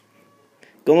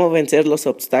¿Cómo vencer los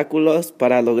obstáculos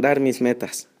para lograr mis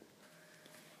metas?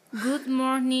 Good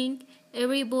morning,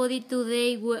 everybody.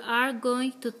 Today we are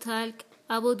going to talk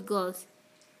about goals.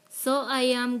 So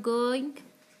I am going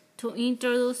to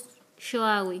introduce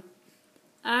Shoawi.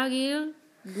 A girl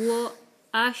who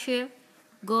asher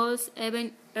goals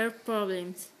even her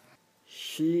problems.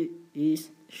 She is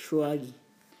Shwagi.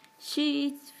 She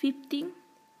is 15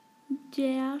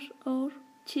 years old.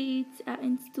 She is a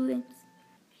student.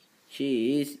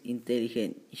 She is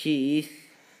intelligent. She is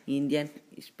Indian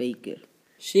speaker.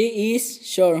 She is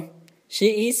short.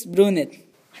 She is brunette.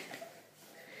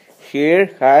 Her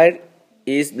hair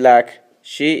is black.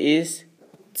 She is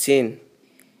thin.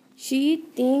 She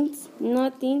thinks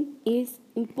nothing is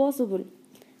impossible.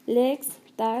 Let's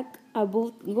talk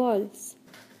about goals.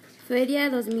 Feria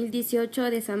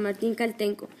 2018 de San Martín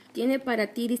Caltenco. Tiene para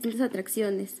ti distintas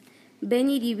atracciones. Ven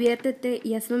y diviértete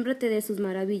y asómbrate de sus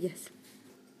maravillas.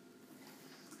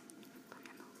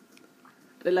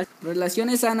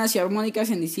 Relaciones sanas y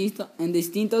armónicas en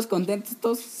distintos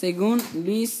contextos, según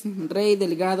Luis Rey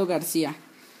Delgado García.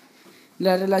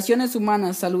 Las relaciones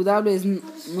humanas saludables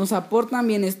nos aportan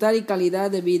bienestar y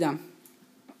calidad de vida,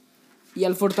 y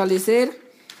al fortalecer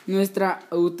nuestra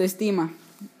autoestima.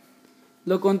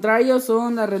 Lo contrario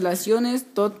son las relaciones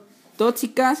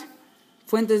tóxicas,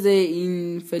 fuentes de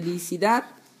infelicidad.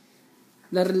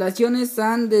 Las relaciones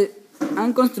han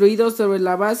construido sobre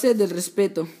la base del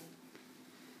respeto.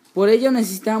 Por ello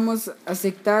necesitamos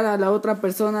aceptar a la otra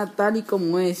persona tal y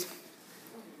como es.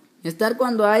 Estar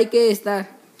cuando hay que estar.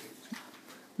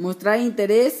 Mostrar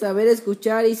interés, saber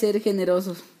escuchar y ser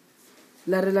generosos.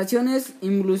 Las relaciones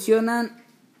evolucionan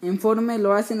conforme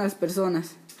lo hacen las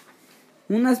personas.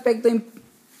 Un aspecto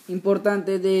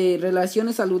importante de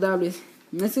relaciones saludables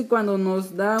es que cuando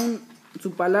nos da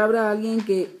su palabra a alguien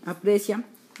que aprecia,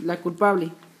 la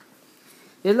culpable.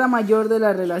 Es la mayor de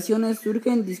las relaciones,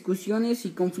 surgen discusiones y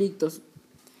conflictos.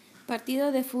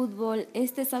 Partido de fútbol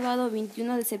este sábado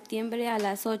 21 de septiembre a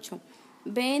las 8.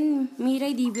 Ven, mira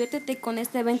y diviértete con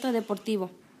este evento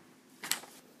deportivo.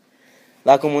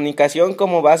 La comunicación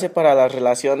como base para las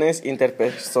relaciones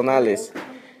interpersonales.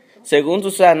 Según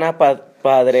Susana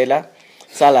Padrela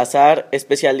Salazar,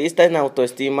 especialista en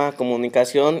autoestima,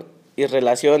 comunicación y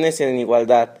relaciones en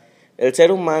igualdad, el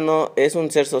ser humano es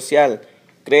un ser social,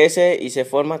 crece y se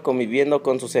forma conviviendo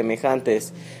con sus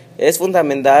semejantes. Es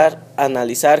fundamental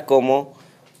analizar cómo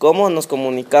nos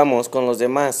comunicamos con los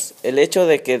demás. El hecho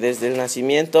de que desde el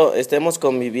nacimiento estemos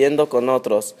conviviendo con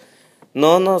otros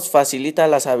no nos facilita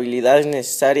las habilidades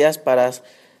necesarias para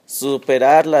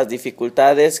superar las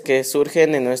dificultades que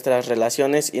surgen en nuestras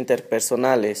relaciones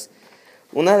interpersonales.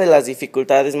 Una de las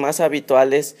dificultades más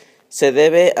habituales se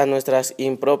debe a nuestras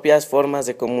impropias formas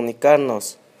de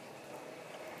comunicarnos.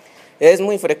 Es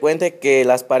muy frecuente que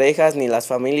las parejas ni las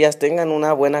familias tengan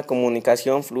una buena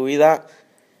comunicación fluida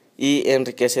y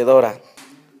enriquecedora.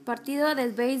 Partido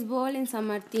del béisbol en San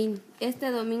Martín,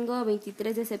 este domingo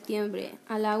 23 de septiembre,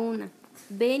 a la 1.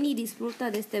 Ven y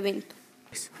disfruta de este evento.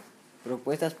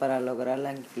 Propuestas para lograr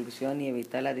la inclusión y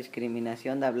evitar la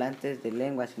discriminación de hablantes de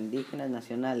lenguas indígenas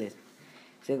nacionales.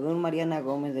 Según Mariana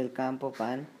Gómez del Campo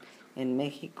PAN, en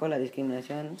México la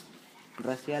discriminación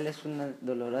racial es una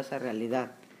dolorosa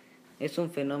realidad. Es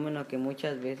un fenómeno que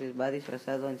muchas veces va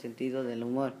disfrazado en sentido del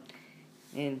humor.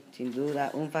 Sin duda,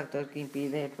 un factor que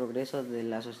impide el progreso de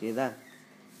la sociedad.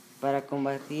 Para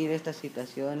combatir esta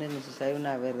situación es necesaria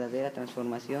una verdadera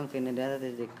transformación generada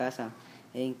desde casa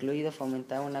e incluido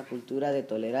fomentar una cultura de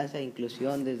tolerancia e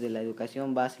inclusión desde la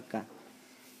educación básica.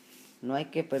 No hay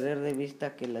que perder de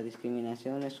vista que la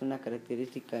discriminación es una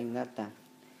característica innata.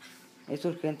 Es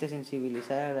urgente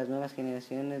sensibilizar a las nuevas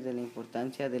generaciones de la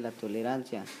importancia de la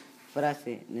tolerancia.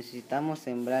 Frase: necesitamos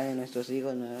sembrar en nuestros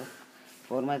hijos nuevas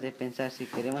formas de pensar si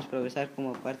queremos progresar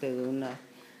como parte de una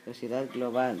sociedad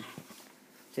global.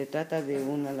 Se trata de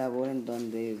una labor en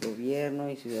donde el gobierno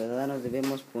y ciudadanos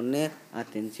debemos poner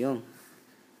atención.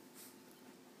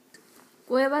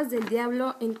 Cuevas del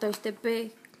Diablo en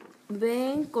Toixtepec.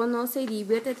 Ven, conoce y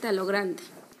diviértete a lo grande.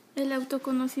 El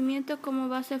autoconocimiento como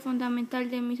base fundamental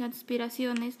de mis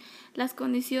aspiraciones. Las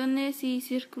condiciones y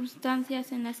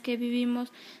circunstancias en las que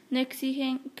vivimos no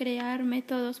exigen crear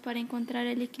métodos para encontrar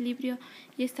el equilibrio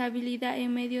y estabilidad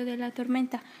en medio de la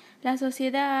tormenta. La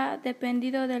sociedad ha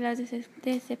dependido de las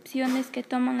decisiones que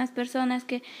toman las personas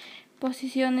que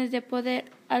posiciones de poder.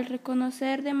 Al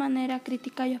reconocer de manera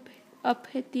crítica y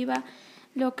objetiva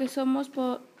lo que somos,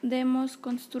 podemos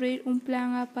construir un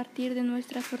plan a partir de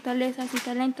nuestras fortalezas y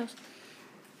talentos.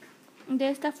 De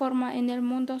esta forma, en el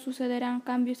mundo sucederán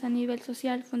cambios a nivel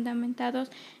social fundamentados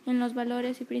en los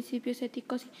valores y principios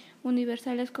éticos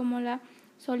universales como la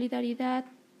solidaridad,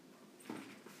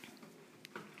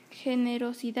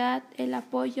 generosidad, el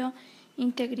apoyo,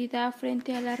 integridad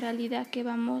frente a la realidad que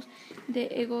vamos de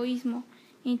egoísmo,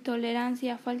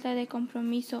 intolerancia, falta de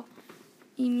compromiso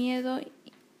y miedo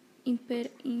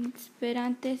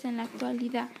imperantes en la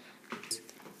actualidad.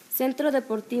 Centro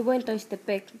Deportivo en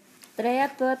Toixtepec. Trae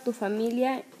a toda tu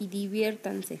familia y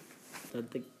diviértanse.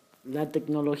 La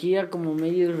tecnología como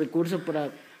medio y recurso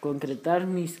para concretar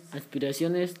mis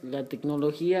aspiraciones. La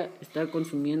tecnología está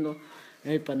consumiendo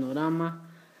el panorama.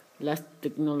 Las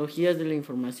tecnologías de la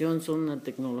información son una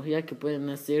tecnología que pueden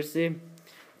hacerse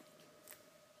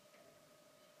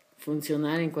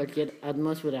funcionar en cualquier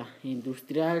atmósfera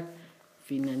industrial,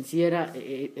 financiera,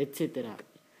 etc.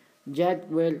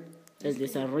 Jack Well, el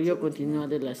desarrollo continuo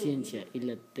de la ciencia y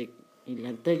la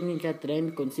técnica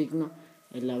traen consigo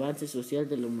el avance social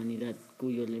de la humanidad,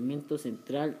 cuyo elemento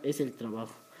central es el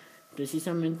trabajo.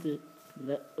 Precisamente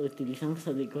la utilización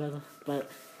adecuada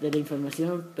de la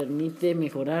información permite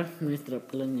mejorar nuestra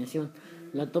planeación.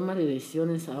 La toma de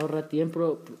decisiones ahorra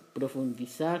tiempo,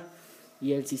 profundizar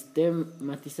y el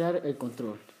sistematizar el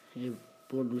control,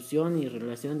 evolución y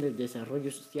relación del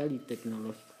desarrollo social y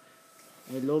tecnológico.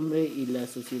 El hombre y las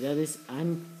sociedades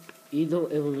han ido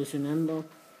evolucionando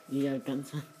y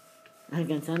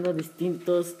alcanzando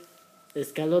distintos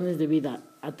escalones de vida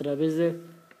a través de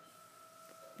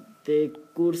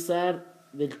cursar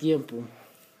del tiempo.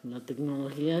 La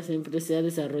tecnología siempre se ha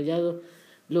desarrollado.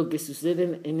 Lo que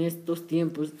sucede en estos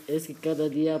tiempos es que cada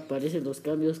día aparecen los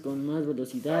cambios con más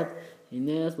velocidad y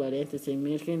nuevas variantes se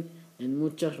emergen en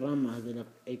muchas ramas de la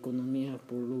economía,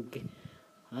 por lo que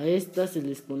a estas se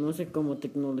les conoce como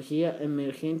tecnología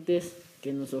emergentes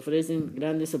que nos ofrecen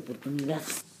grandes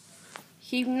oportunidades.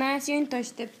 Gimnasio en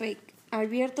Toixtepec.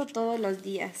 Abierto todos los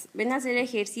días. Ven a hacer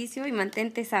ejercicio y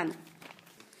mantente sano.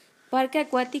 Parque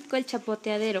acuático El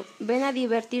Chapoteadero. Ven a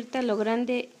divertirte a lo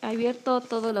grande, abierto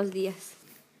todos los días.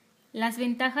 Las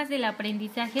ventajas del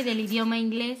aprendizaje del idioma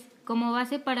inglés como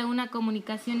base para una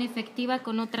comunicación efectiva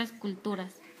con otras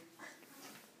culturas.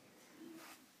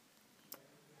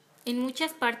 En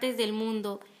muchas partes del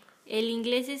mundo, el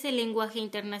inglés es el lenguaje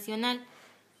internacional,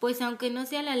 pues aunque no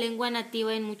sea la lengua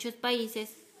nativa en muchos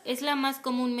países, es la más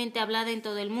comúnmente hablada en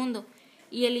todo el mundo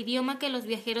y el idioma que los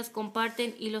viajeros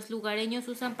comparten y los lugareños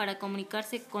usan para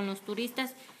comunicarse con los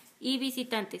turistas y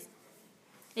visitantes.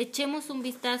 Echemos un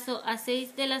vistazo a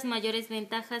 6 de las mayores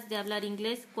ventajas de hablar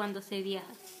inglés cuando se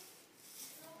viaja.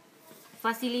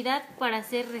 Facilidad para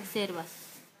hacer reservas.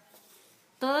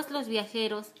 Todos los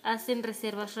viajeros hacen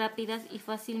reservas rápidas y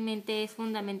fácilmente es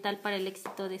fundamental para el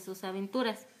éxito de sus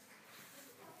aventuras.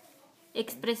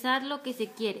 Expresar lo que se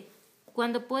quiere.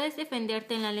 Cuando puedes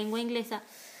defenderte en la lengua inglesa,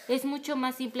 es mucho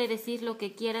más simple decir lo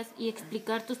que quieras y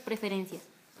explicar tus preferencias.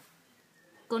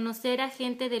 Conocer a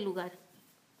gente del lugar.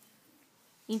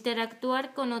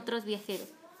 Interactuar con otros viajeros.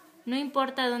 No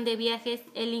importa dónde viajes,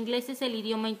 el inglés es el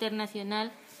idioma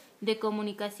internacional de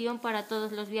comunicación para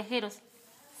todos los viajeros,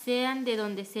 sean de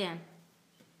donde sean.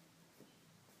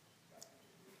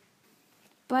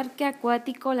 Parque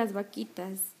acuático Las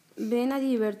Vaquitas. Ven a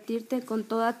divertirte con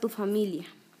toda tu familia.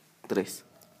 3.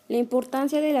 La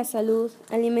importancia de la salud,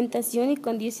 alimentación y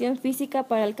condición física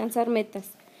para alcanzar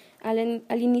metas.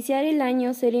 Al iniciar el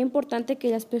año sería importante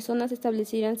que las personas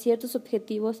establecieran ciertos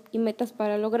objetivos y metas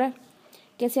para lograr,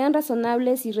 que sean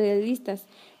razonables y realistas.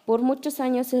 Por muchos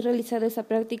años he realizado esa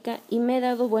práctica y me he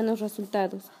dado buenos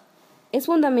resultados. Es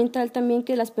fundamental también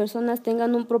que las personas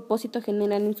tengan un propósito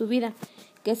general en su vida,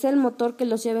 que sea el motor que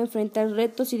los lleve a enfrentar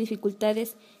retos y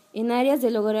dificultades en áreas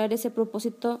de lograr ese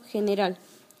propósito general.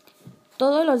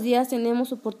 Todos los días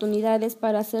tenemos oportunidades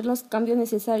para hacer los cambios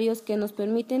necesarios que nos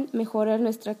permiten mejorar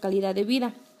nuestra calidad de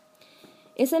vida.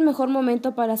 Es el mejor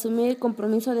momento para asumir el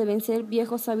compromiso de vencer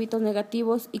viejos hábitos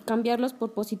negativos y cambiarlos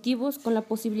por positivos con la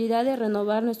posibilidad de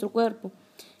renovar nuestro cuerpo,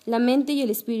 la mente y el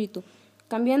espíritu,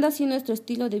 cambiando así nuestro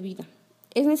estilo de vida.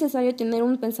 Es necesario tener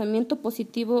un pensamiento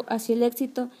positivo hacia el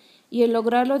éxito y el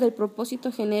lograrlo del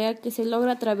propósito general que se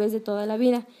logra a través de toda la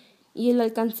vida y el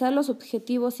alcanzar los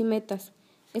objetivos y metas.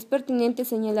 Es pertinente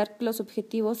señalar que los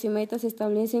objetivos y metas se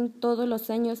establecen todos los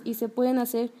años y se pueden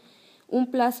hacer un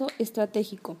plazo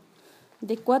estratégico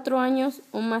de 4 años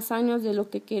o más años de lo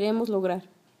que queremos lograr.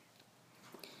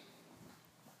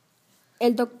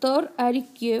 El Dr. Ari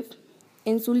Kiev,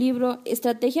 en su libro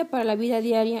Estrategia para la vida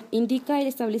diaria, indica el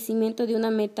establecimiento de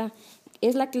una meta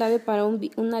es la clave para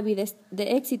una vida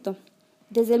de éxito.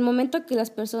 Desde el momento que las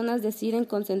personas deciden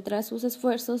concentrar sus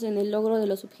esfuerzos en el logro de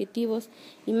los objetivos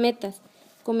y metas,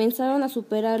 comenzaron a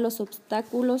superar los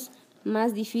obstáculos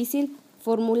más difíciles.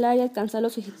 Formular y alcanzar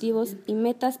los objetivos y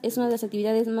metas es una de las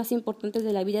actividades más importantes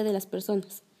de la vida de las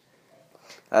personas.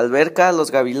 Alberca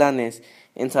Los Gavilanes,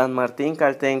 en San Martín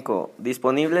Caltenco,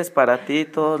 disponibles para ti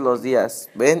todos los días.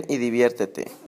 Ven y diviértete.